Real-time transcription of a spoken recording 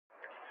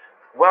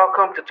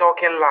Welcome to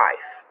Talking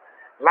Life.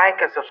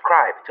 Like and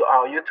subscribe to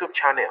our YouTube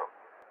channel.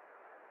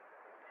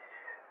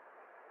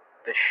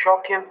 The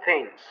shocking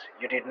things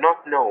you did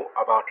not know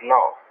about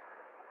love.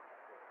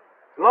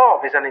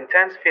 Love is an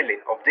intense feeling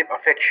of deep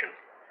affection.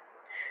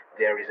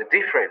 There is a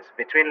difference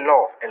between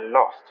love and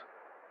lust.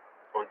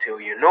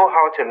 Until you know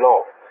how to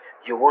love,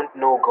 you won't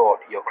know God,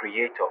 your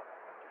Creator.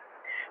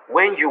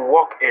 When you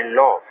walk in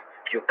love,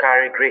 you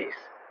carry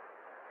grace.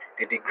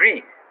 The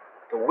degree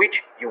to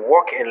which you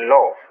walk in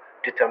love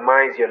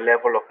determines your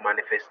level of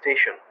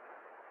manifestation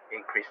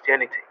in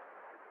Christianity.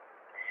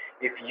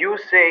 If you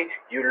say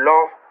you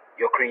love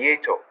your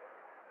Creator,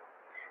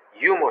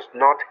 you must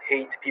not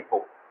hate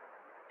people.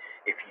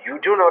 If you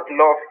do not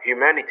love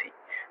humanity,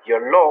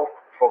 your love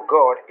for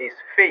God is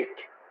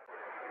fake.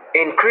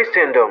 In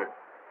Christendom,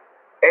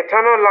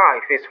 eternal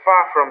life is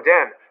far from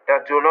them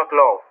that do not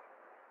love.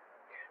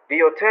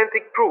 The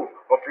authentic proof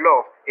of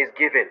love is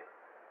given.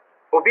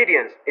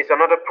 Obedience is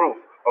another proof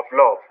of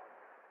love.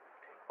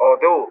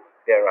 Although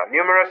there are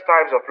numerous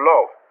types of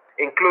love,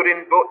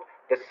 including both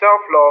the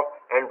self-love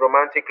and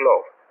romantic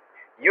love,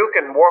 you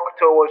can walk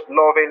towards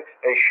loving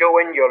and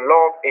showing your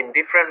love in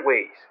different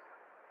ways.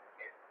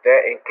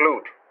 They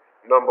include: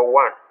 number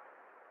one,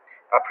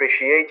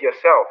 appreciate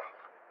yourself.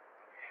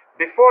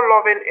 Before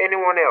loving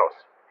anyone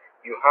else,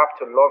 you have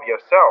to love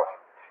yourself.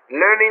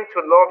 Learning to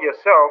love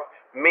yourself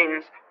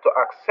means to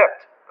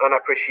accept and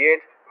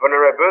appreciate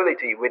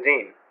vulnerability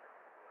within.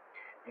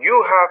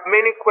 You have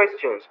many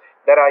questions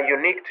that are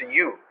unique to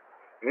you.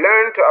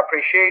 Learn to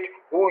appreciate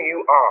who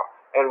you are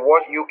and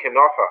what you can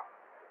offer.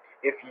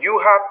 If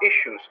you have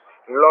issues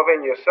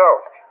loving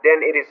yourself, then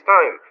it is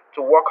time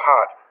to work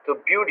hard to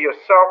build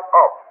yourself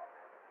up.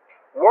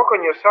 Work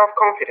on your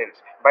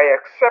self-confidence by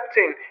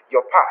accepting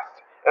your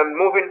past and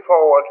moving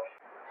forward.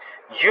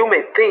 You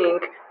may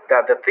think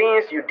that the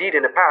things you did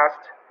in the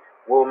past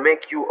will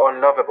make you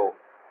unlovable.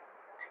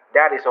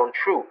 That is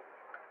untrue.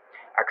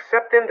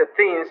 Accepting the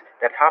things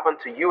that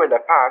happened to you in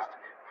the past,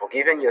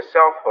 forgiving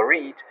yourself for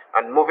it,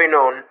 and moving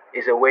on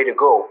is a way to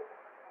go.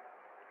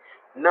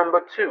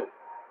 Number two,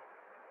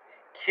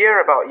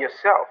 care about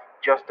yourself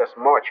just as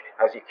much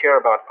as you care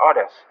about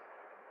others.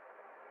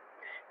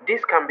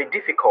 This can be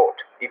difficult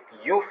if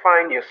you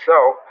find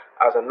yourself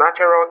as a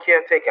natural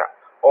caretaker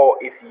or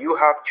if you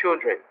have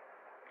children.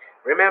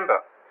 Remember,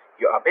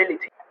 your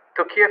ability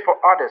to care for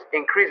others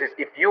increases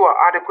if you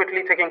are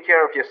adequately taking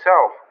care of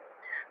yourself.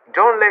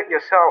 Don't let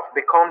yourself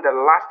become the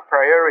last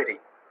priority.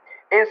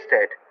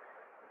 Instead,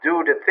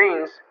 do the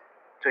things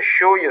to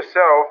show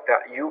yourself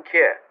that you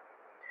care.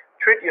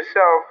 Treat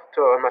yourself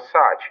to a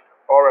massage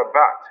or a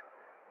bath.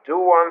 Do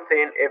one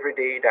thing every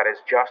day that is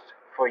just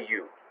for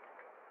you.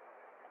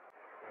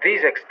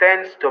 This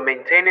extends to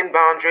maintaining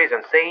boundaries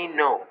and saying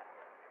no.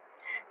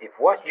 If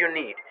what you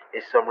need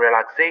is some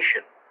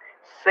relaxation,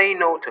 say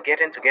no to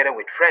getting together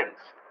with friends.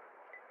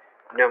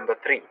 Number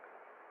three,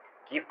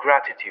 give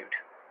gratitude.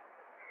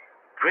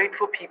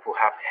 Grateful people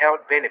have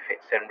health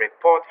benefits and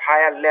report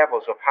higher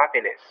levels of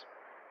happiness.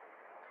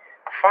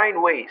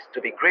 Find ways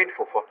to be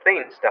grateful for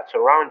things that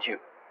surround you,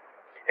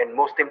 and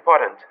most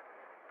important,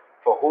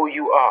 for who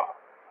you are.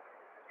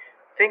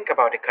 Think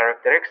about the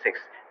characteristics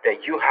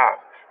that you have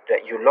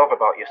that you love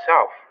about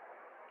yourself.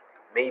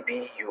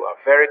 Maybe you are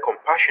very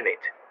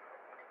compassionate,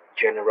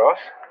 generous,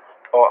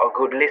 or a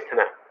good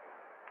listener.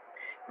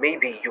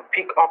 Maybe you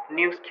pick up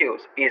new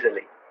skills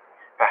easily.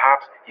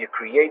 Perhaps you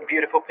create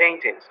beautiful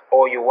paintings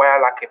or you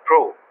wear like a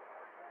pro.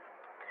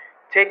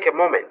 Take a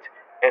moment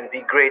and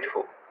be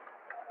grateful.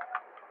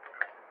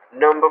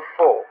 Number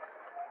four,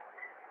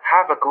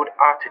 have a good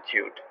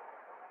attitude.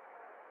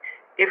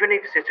 Even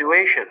if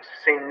situations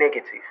seem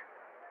negative,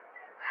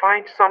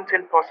 find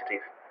something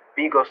positive,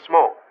 big or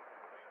small.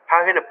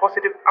 Having a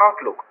positive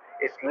outlook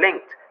is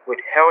linked with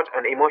health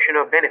and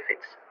emotional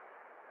benefits,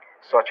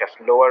 such as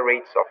lower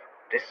rates of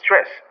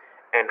distress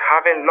and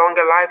having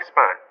longer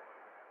lifespan.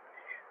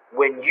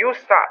 When you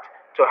start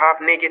to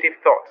have negative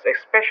thoughts,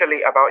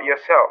 especially about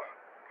yourself,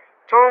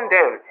 turn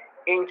them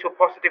into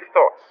positive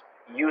thoughts.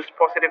 Use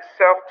positive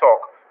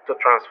self-talk to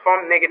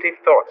transform negative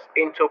thoughts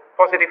into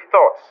positive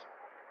thoughts.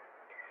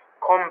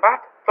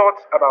 Combat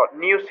thoughts about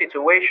new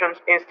situations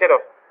instead of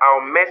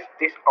 "I'll mess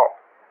this up."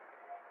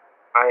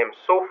 I am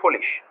so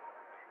foolish.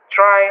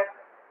 Try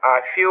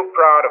 "I feel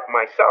proud of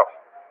myself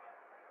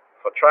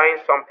for trying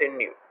something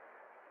new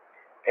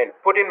and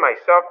putting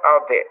myself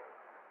out there."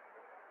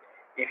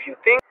 If you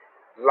think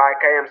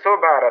like "I am so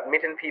bad at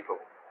meeting people,"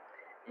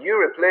 you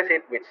replace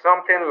it with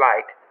something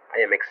like "I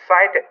am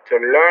excited to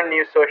learn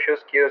new social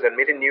skills and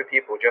meeting new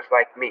people just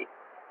like me.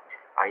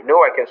 I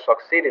know I can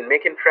succeed in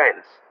making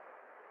friends."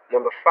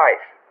 Number five,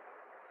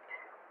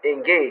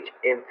 engage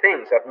in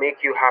things that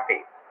make you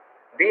happy.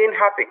 Being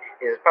happy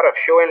is part of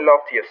showing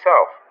love to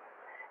yourself.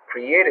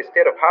 Create a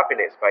state of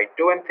happiness by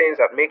doing things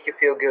that make you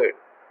feel good.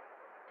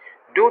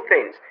 Do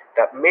things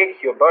that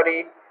make your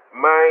body,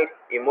 mind,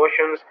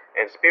 emotions,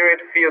 and spirit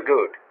feel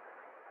good.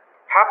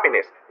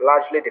 Happiness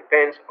largely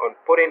depends on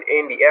putting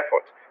in the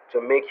effort to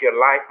make your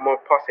life more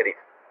positive.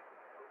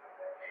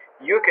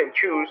 You can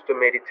choose to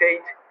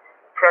meditate,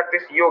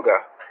 practice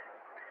yoga,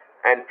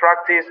 and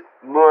practice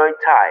Muay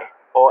Thai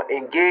or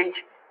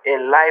engage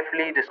in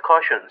lively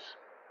discussions.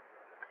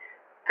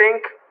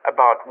 Think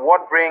about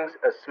what brings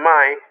a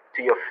smile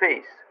to your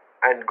face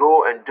and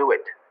go and do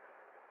it.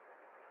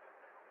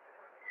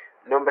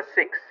 Number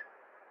 6,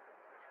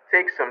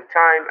 take some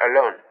time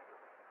alone.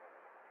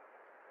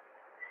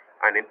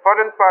 An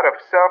important part of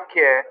self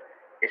care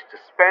is to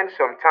spend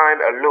some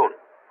time alone.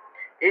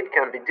 It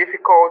can be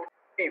difficult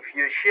if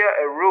you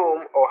share a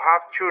room or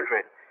have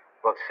children,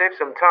 but save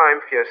some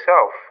time for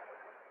yourself.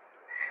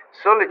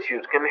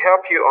 Solitude can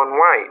help you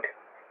unwind,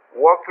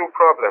 work through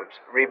problems,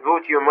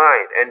 reboot your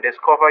mind, and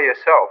discover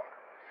yourself.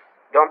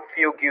 Don't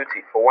feel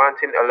guilty for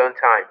wanting alone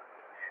time.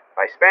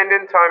 By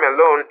spending time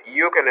alone,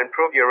 you can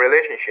improve your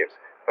relationships,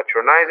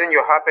 patronizing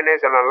your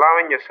happiness and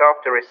allowing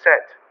yourself to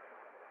reset.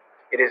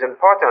 It is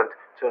important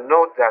to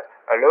note that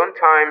alone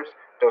times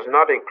does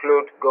not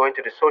include going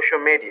to the social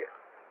media.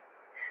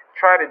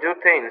 Try to do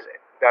things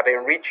that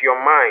enrich your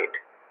mind,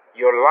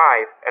 your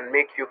life, and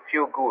make you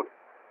feel good,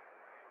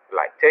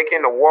 like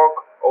taking a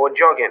walk or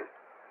jogging.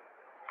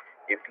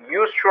 If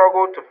you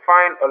struggle to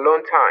find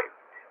alone time,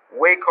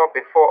 wake up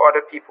before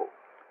other people,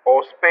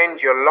 or spend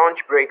your lunch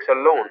breaks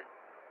alone.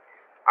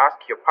 Ask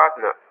your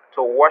partner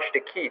to watch the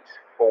kids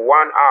for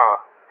 1 hour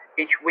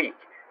each week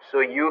so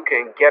you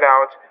can get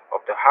out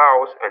of the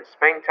house and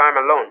spend time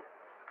alone.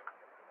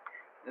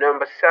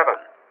 Number 7,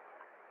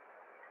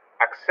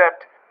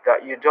 accept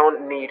that you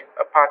don't need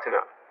a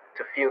partner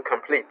to feel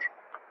complete.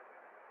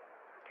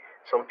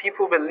 Some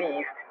people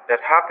believe that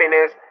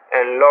happiness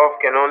and love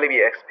can only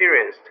be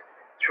experienced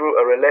through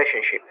a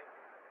relationship,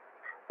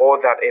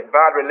 or that a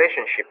bad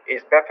relationship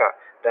is better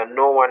than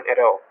no one at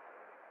all.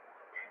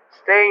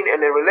 Staying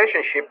in a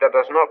relationship that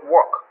does not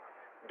work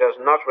does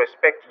not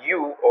respect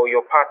you or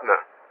your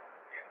partner.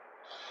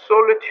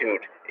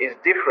 Solitude is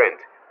different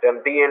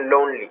than being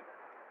lonely.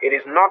 It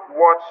is not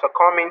worth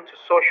succumbing to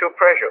social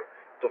pressure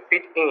to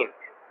fit in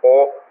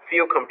or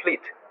feel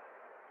complete.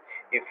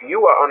 If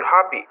you are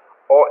unhappy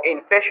or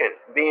impatient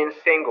being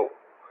single,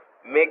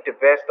 make the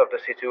best of the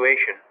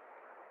situation.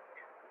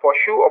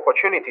 Pursue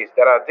opportunities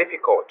that are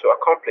difficult to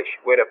accomplish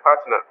with a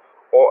partner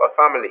or a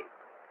family.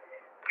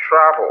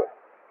 Travel,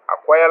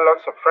 acquire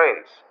lots of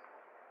friends,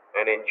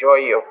 and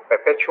enjoy your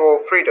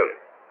perpetual freedom.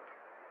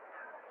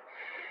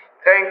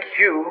 Thank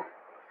you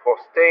for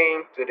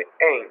staying to the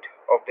end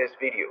of this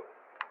video.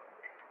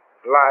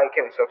 Like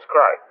and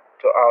subscribe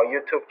to our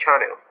YouTube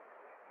channel,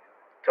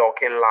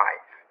 Talking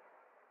Live.